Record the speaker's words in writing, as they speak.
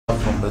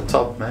on the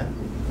top, man.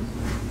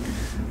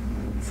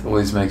 It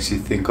always makes you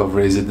think of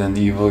Resident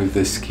Evil if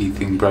the ski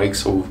thing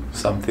breaks or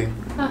something.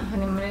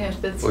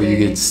 Or you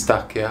get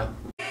stuck, yeah.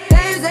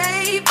 There's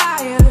a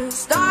fire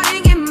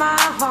starting in my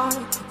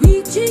heart,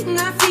 reaching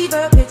a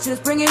fever pitch,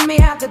 just bringing me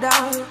out the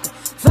dark.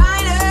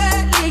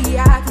 Finally,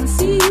 I can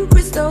see you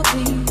crystal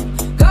clear.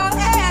 Go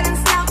ahead and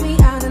scout me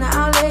out and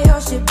I'll lay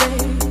your shit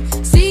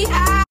bare. See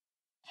how.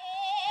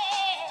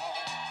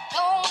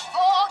 Don't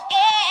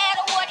forget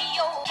what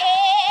you're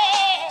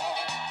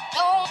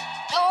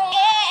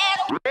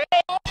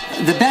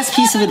The best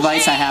piece of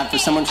advice I have for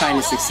someone trying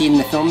to succeed in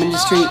the film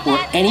industry or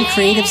any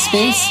creative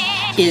space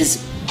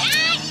is,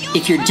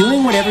 if you're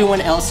doing what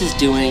everyone else is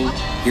doing,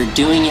 you're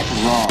doing it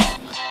wrong.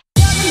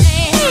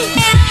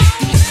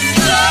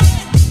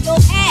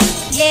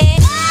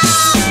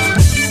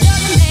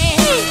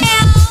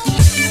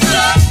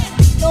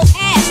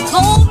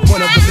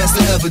 One of the best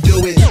to ever do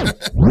it.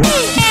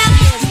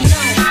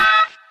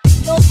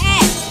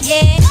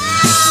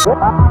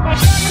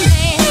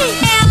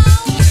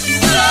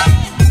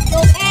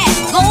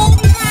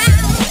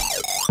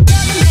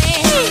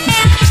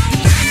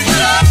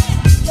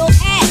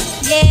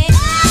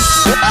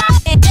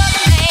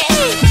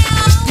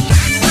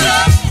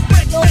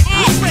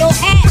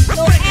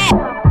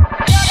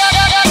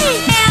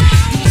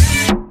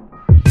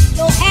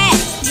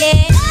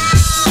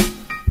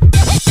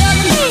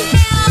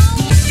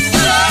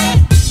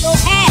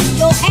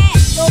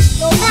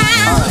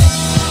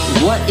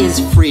 What is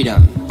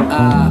freedom?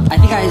 I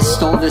think I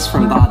stole this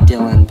from Bob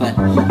Dylan, but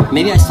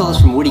maybe I stole this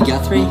from Woody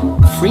Guthrie.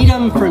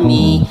 Freedom for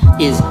me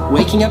is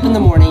waking up in the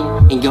morning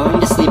and going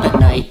to sleep at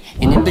night,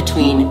 and in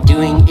between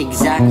doing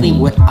exactly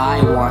what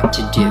I want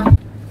to do.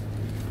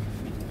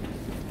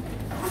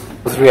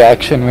 What's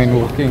reaction when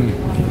walking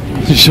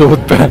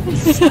short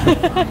pants?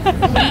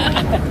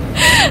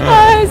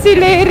 Oh, it's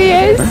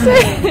hilarious.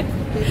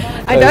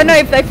 I don't know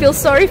if they feel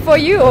sorry for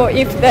you or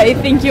if they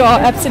think you are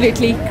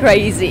absolutely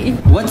crazy.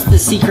 What's the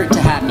secret to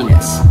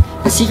happiness?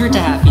 The secret to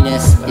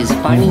happiness is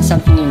finding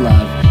something you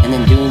love and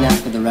then doing that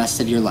for the rest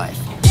of your life.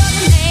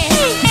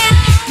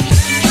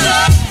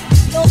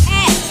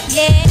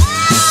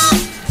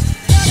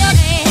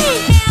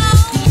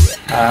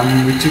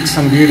 We took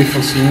some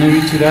beautiful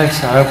scenery today,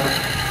 so I hope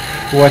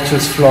you watch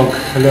this vlog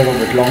a little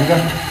bit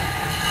longer.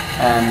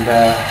 And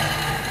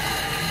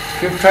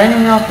if you're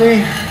training out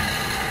there,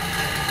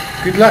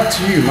 good luck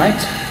to you,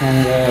 mate.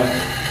 And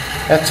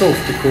that's off,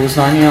 because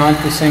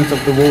 99%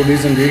 of the world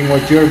isn't doing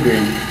what you're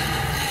doing.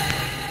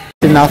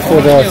 Enough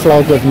for the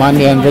vlog with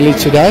Mandy and Willie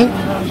today.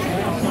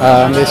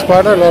 There's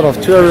quite a lot of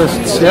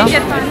tourists here.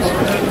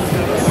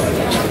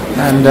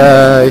 And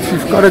if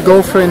you've got a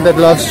girlfriend that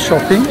loves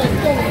shopping,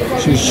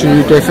 she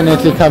should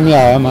definitely come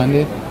here, huh,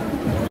 Mandy?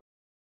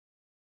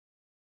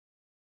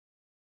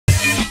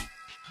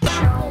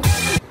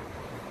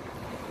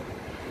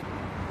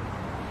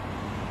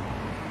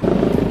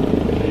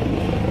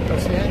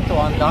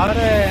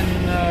 Andare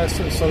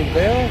in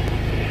Soldeo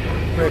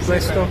per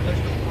questo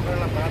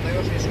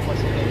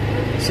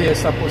sì, è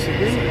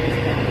possibile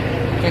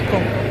che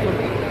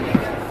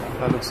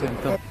lo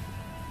sento.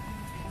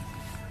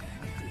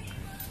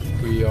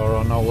 We are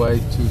on our way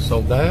to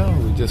Soldeo.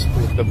 We just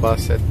caught the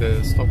bus at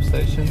the stop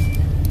station.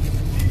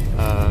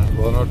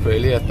 Well, not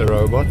really, at the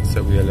robot,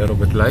 so we're a little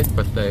bit late,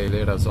 but they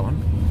let us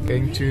on.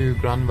 Going to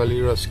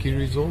Grandvalira ski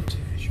resort.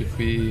 Should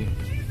be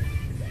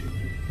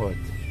what?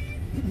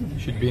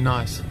 Should be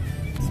nice.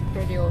 It's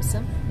pretty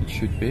awesome. It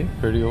should be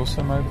pretty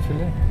awesome,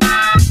 hopefully.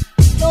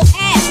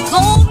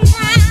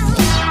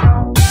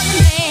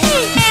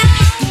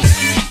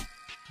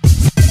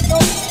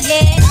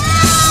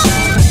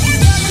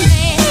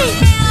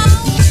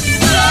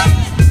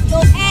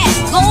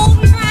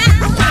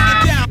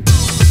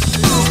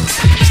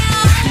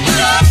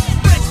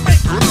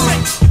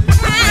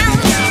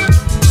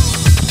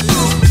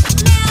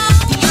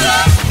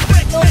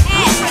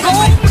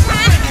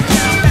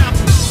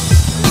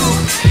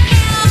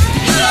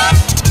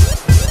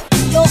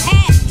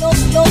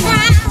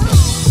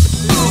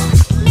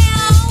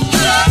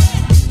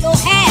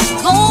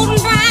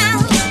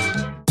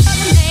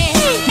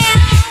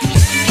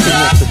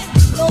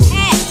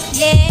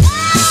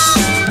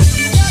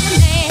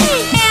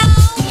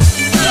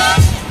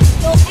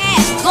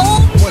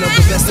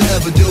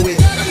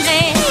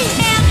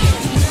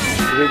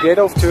 Get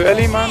off too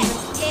early, man?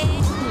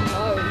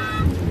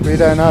 We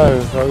don't know.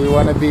 So we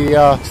want to be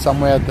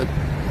somewhere at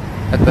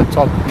the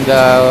top. And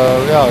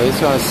yeah, we're just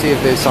going to see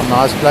if there's some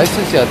nice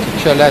places here to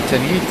chill at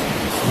and eat.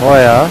 Oh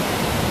yeah.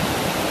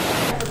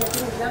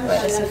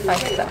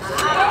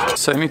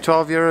 It's only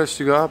 12 euros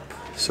to go up,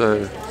 so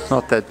it's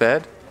not that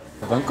bad.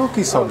 Van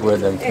cookies are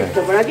good, okay.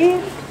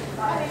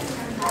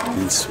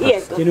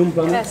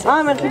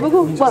 Ah, merci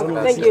beaucoup.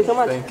 Well, thank you so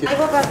much. Thank you.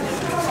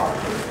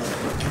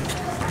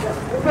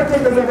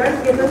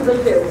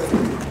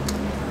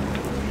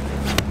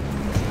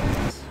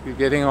 We're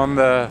getting on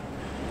the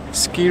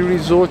ski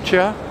resort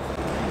here,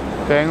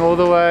 going all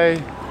the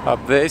way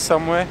up there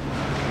somewhere.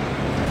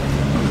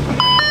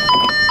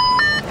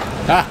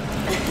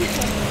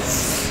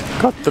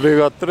 Got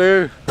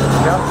through.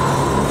 Yeah.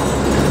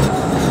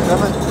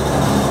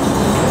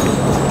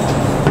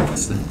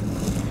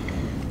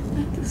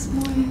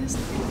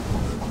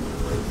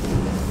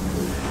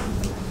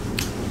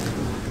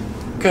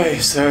 Okay,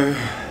 so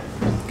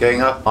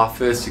going up, my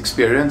first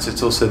experience.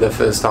 It's also the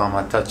first time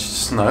I touched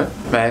snow.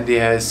 Mandy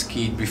has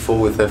skied before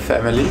with her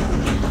family.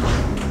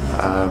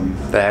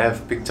 They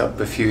have picked up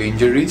a few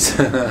injuries.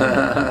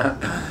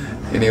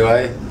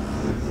 Anyway,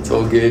 it's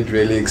all good,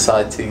 really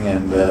exciting,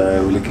 and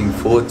we're looking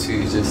forward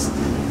to just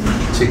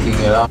checking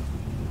it out.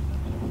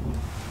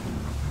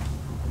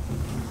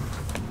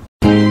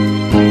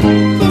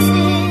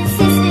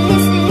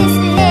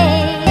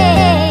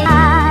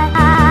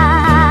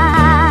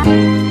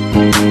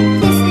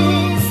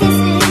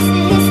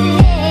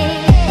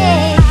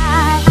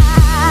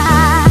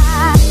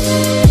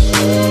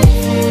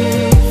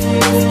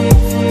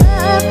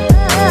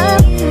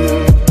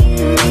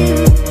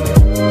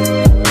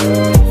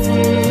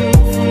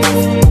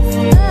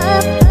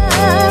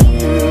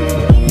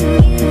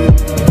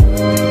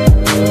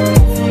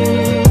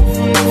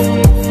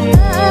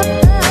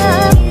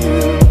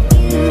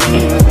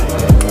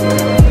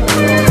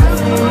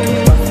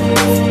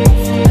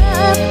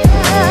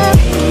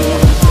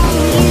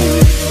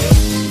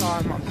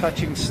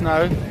 Touching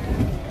snow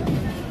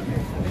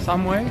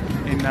somewhere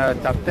in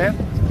Tapter,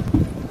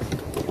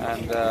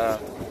 and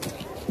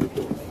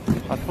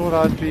I thought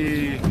I'd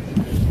be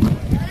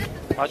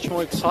much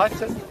more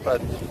excited,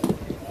 but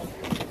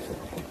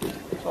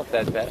it's not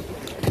that bad.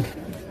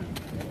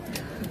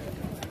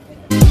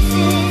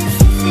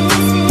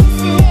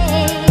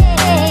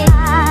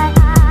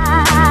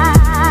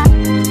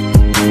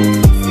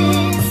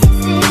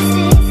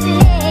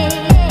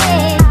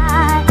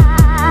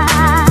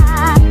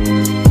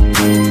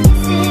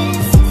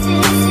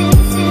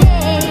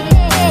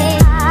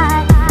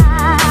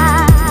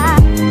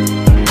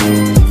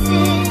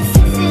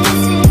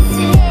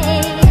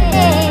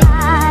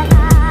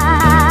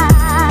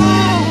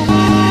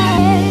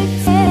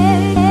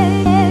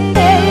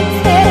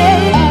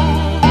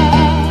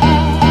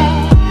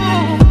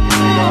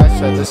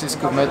 This is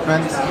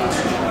commitment.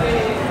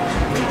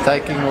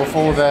 Taking off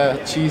all the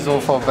cheese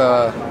off of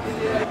a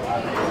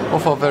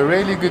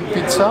really good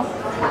pizza.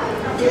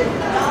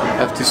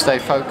 Have to stay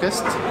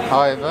focused.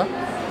 However,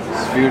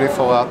 it's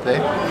beautiful out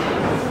there.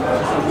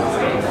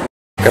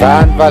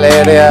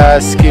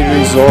 Grandvalira ski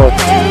resort,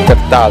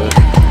 Tertal,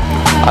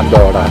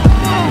 Andorra.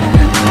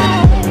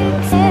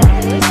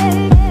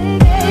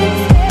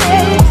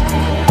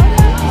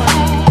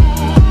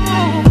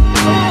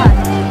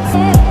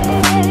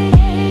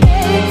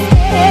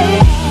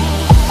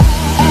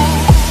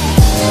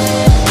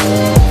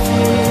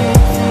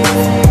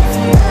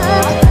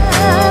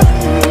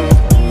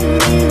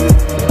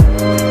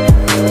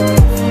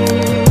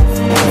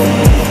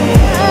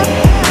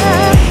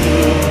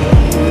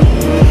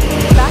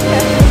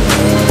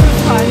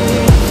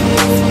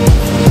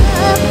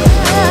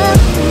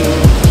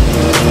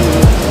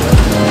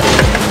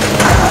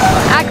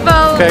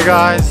 Okay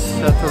guys,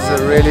 that was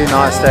a really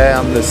nice day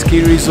on the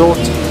ski resort.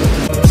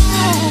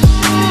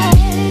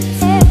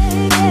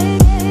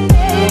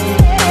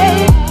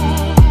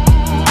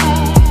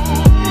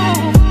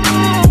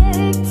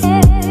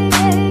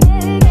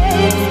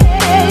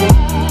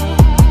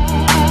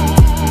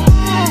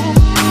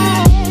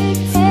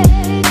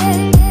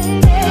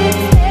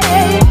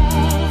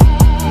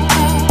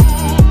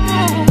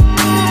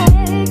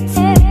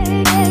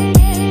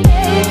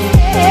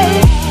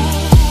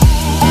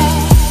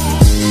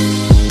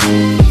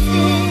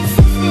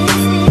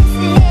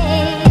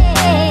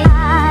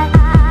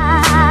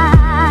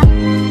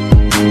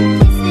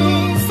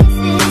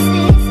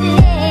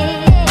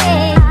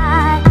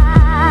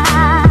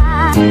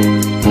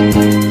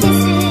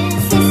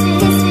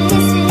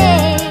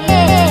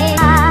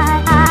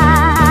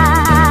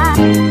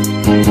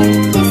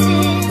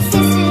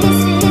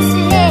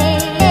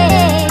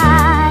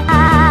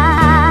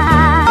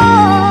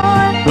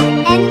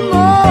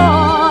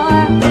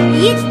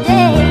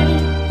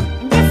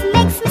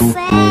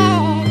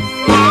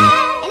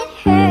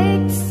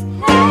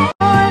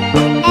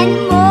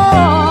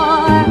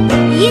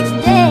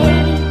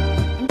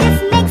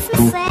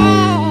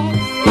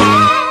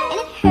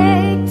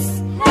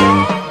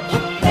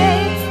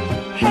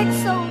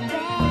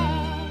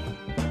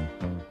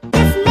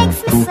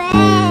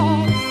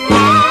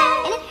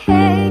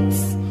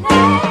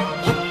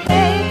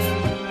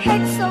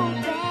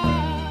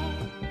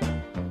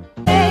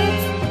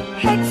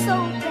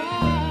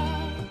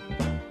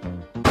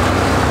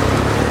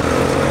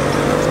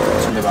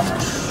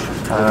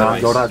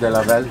 Andorra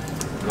La Vella,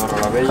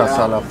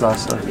 Casa la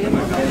Plaza.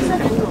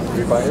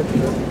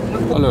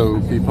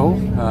 Hello people,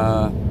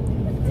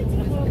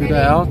 good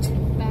day out,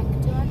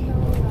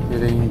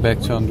 heading back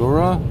to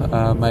Andorra.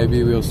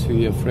 Maybe we'll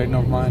see a friend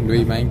of mine,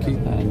 Louis Mankey,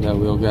 and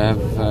we'll go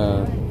have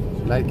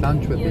late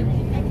lunch with him.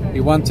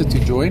 He wanted to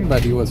join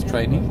but he was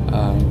training,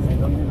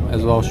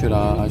 as well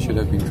I should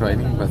have been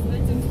training, but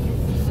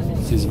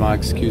this is my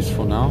excuse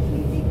for now.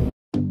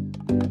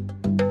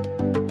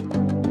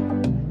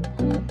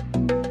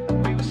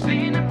 We were singing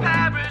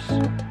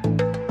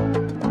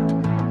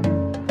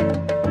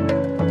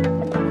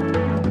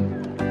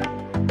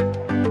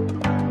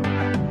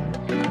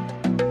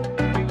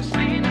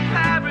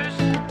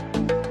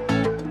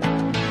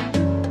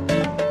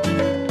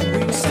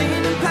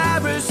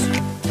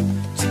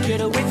Get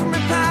away from my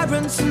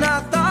parents, and I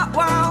thought,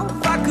 wow,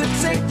 if I could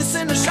take this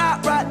in a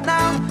shot right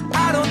now,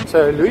 I don't.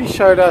 So Louis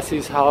showed us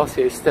his house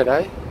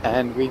yesterday,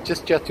 and we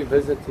just got to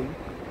visit him.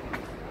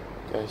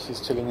 Okay,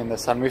 she's chilling in the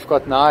sun. We've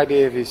got no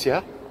idea if he's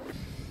here.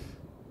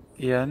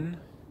 Ian.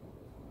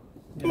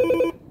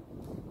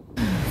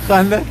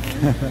 Gaan dit?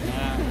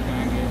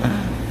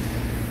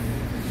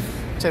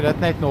 Sê dat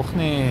net nog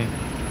nie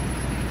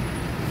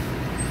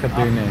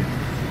gedoen het.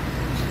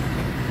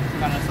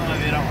 Kan ons nou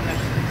weer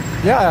anders?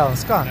 Ja,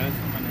 ons kan.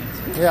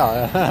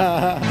 Ja.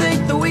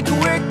 Think that we can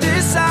work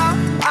this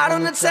out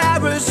on the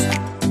terrace.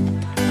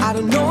 I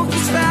don't know if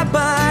it's fair,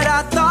 but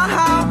I thought,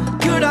 how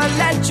could I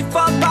let you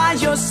fall by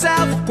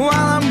yourself while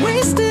I'm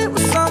wasted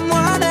with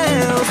someone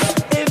else?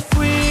 If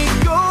we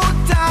go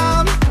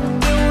down,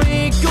 then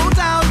we go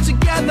down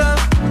together.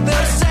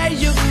 They'll say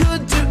you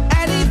could do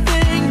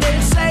anything.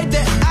 They'll say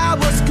that I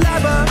was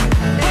clever.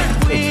 If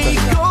we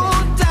go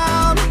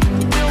down,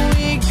 then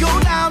we go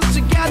down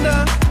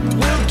together.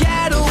 We'll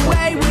get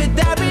away with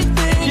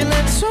everything. Yeah,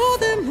 let's show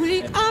them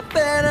we are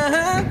better.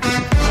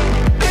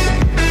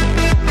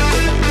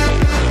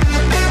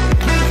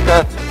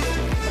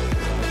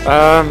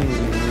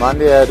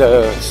 Monday had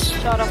a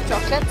Shot of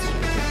chocolate.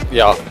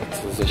 yeah,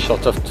 it was a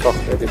shot of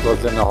chocolate. It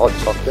wasn't a hot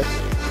chocolate.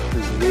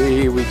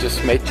 We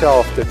just met you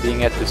after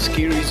being at the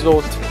ski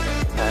resort,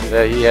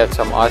 and he had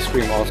some ice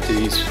cream after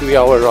his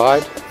 3-hour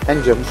ride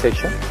and gym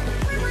session.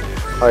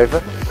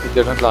 However, he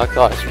didn't like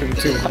the ice cream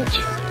too much,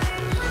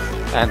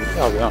 and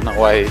yeah, we're on our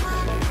way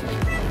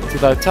to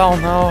the hotel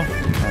now.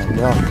 And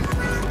yeah,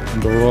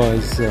 Andorra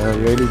is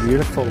really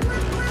beautiful.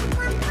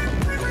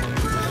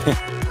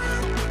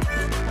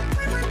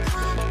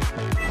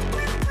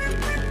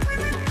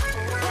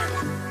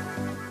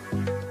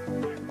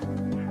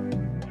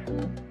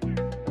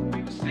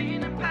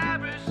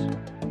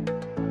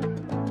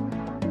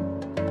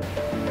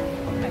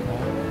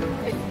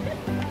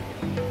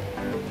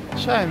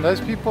 Shame, those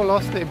people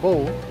lost their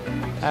ball.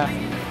 I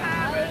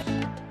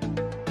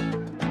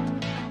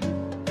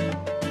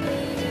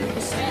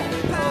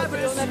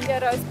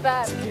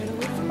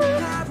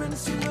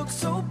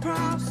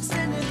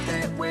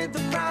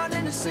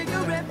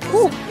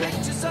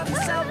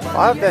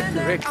have that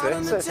correct,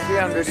 that's a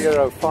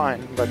 €300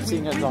 fine, but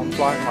seeing as I'm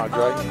flying my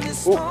drone.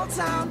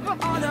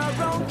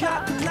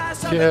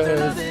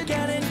 Cheers! I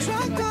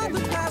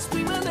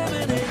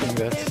think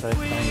that's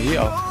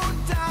safe.